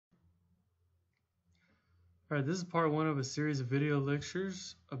Alright, this is part one of a series of video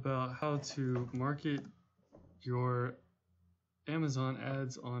lectures about how to market your Amazon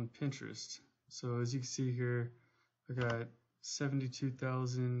ads on Pinterest. So as you can see here, I got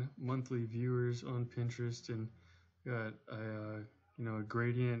 72,000 monthly viewers on Pinterest, and got a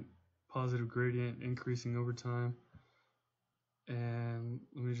gradient, positive gradient increasing over time. And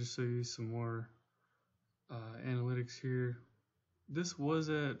let me just show you some more analytics here. This was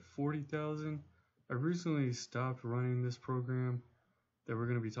at 40,000. I recently stopped running this program that we're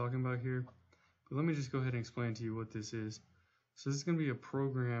going to be talking about here, but let me just go ahead and explain to you what this is. So this is going to be a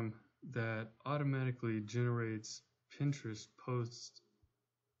program that automatically generates Pinterest posts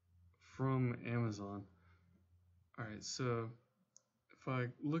from Amazon. Alright, so if I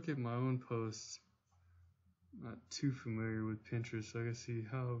look at my own posts, I'm not too familiar with Pinterest, so I gotta see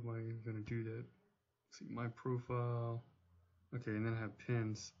how am I going to do that. See my profile, okay, and then I have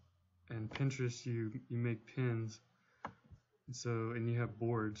pins. And Pinterest, you make pins, and you have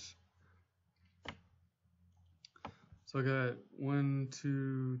boards. So I got 1,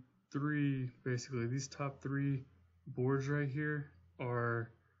 2, 3, basically these top 3 boards right here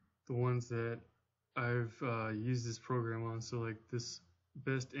are the ones that I've used this program on. So like this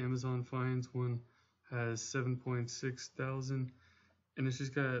best Amazon finds one has 7.6 thousand, and it's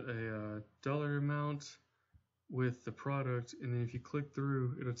just got a dollar amount with the product, and then if you click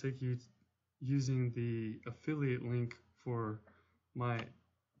through, it'll take you using the affiliate link for my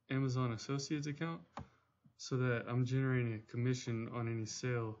Amazon Associates account, so that I'm generating a commission on any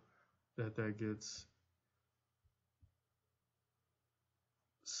sale that gets.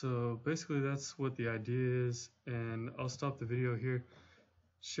 So basically that's what the idea is, and I'll stop the video here.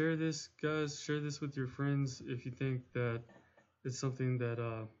 Share this, guys, share this with your friends if you think that it's something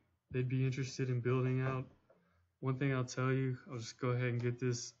that they'd be interested in building out. One thing I'll tell you, I'll just go ahead and get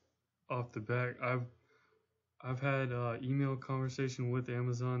this off the back. I've had email conversation with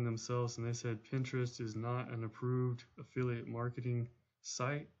Amazon themselves, and they said Pinterest is not an approved affiliate marketing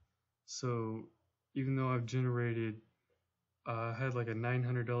site. So even though I've generated, I had like a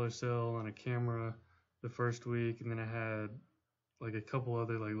 $900 sale on a camera the first week, and then I had like a couple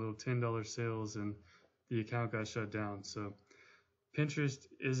other like little $10 sales, and the account got shut down. So Pinterest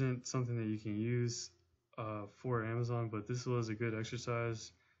isn't something that you can use for Amazon, but this was a good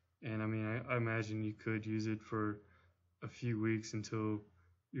exercise, and I mean I imagine you could use it for a few weeks until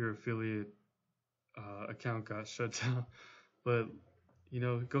your affiliate account got shut down. But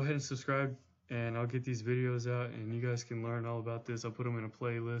go ahead and subscribe, and I'll get these videos out, and you guys can learn all about this. I'll put them in a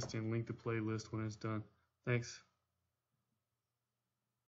playlist and link the playlist when it's done. Thanks.